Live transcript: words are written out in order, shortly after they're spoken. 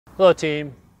Hello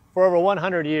team. For over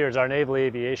 100 years, our naval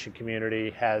aviation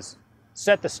community has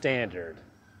set the standard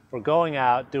for going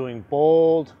out doing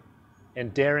bold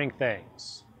and daring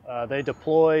things. They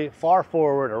deploy far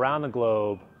forward around the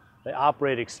globe. They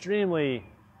operate extremely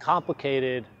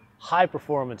complicated,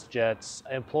 high-performance jets,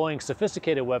 employing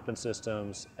sophisticated weapon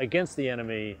systems against the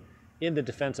enemy in the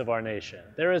defense of our nation.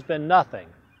 There has been nothing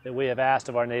that we have asked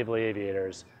of our naval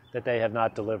aviators that they have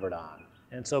not delivered on.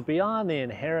 And so beyond the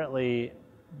inherently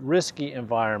risky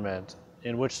environment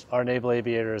in which our naval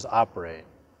aviators operate,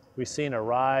 we've seen a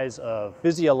rise of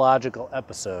physiological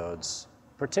episodes,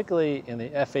 particularly in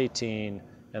the F-18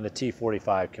 and the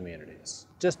T-45 communities.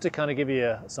 Just to kind of give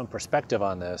you some perspective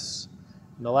on this,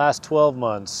 in the last 12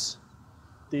 months,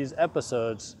 these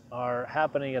episodes are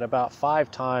happening at about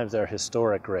 5 times their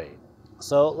historic rate.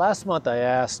 So last month I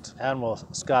asked Admiral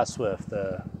Scott Swift,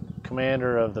 the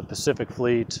commander of the Pacific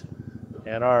Fleet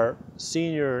and our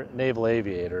senior naval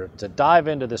aviator, to dive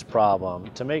into this problem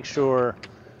to make sure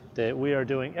that we are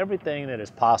doing everything that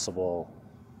is possible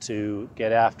to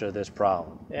get after this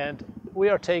problem. And we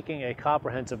are taking a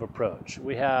comprehensive approach.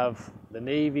 We have the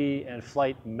Navy and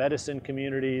flight medicine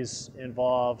communities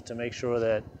involved to make sure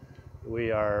that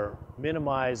we are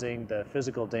minimizing the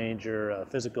physical danger,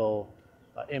 physical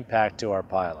impact to our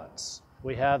pilots.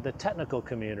 We have the technical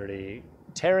community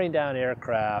tearing down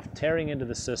aircraft, tearing into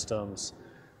the systems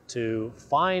to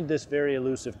find this very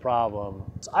elusive problem.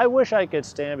 I wish I could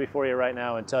stand before you right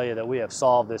now and tell you that we have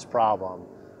solved this problem,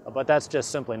 but that's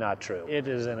just simply not true. It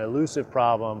is an elusive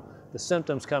problem. The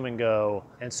symptoms come and go,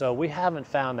 and so we haven't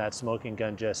found that smoking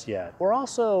gun just yet. We're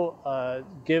also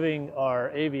giving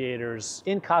our aviators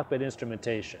in-cockpit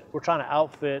instrumentation. We're trying to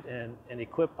outfit and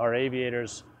equip our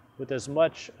aviators with as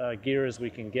much gear as we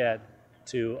can get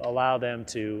to allow them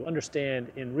to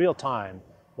understand in real time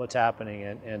what's happening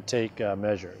and take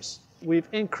measures. We've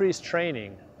increased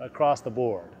training across the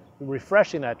board. We're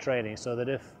refreshing that training so that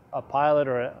if a pilot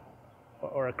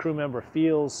or a crew member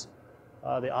feels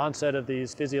the onset of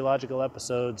these physiological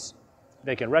episodes,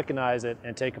 they can recognize it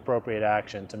and take appropriate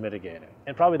action to mitigate it.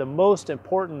 And probably the most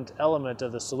important element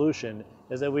of the solution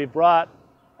is that we brought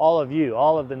all of you,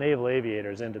 all of the naval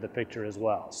aviators, into the picture as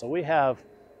well. So we have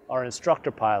our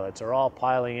instructor pilots are all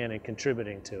piling in and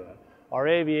contributing to it. Our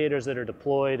aviators that are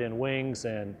deployed in wings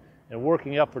and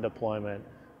working up for deployment,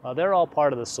 they're all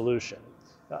part of the solution.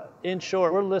 In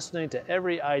short, we're listening to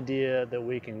every idea that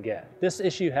we can get. This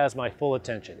issue has my full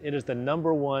attention. It is the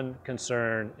 #1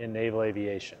 concern in naval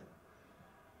aviation.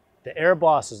 The Air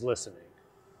Boss is listening.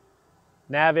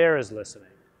 NAVAIR is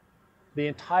listening. The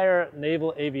entire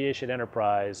Naval Aviation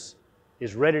Enterprise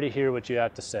is ready to hear what you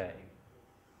have to say.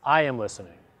 I am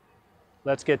listening.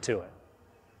 Let's get to it.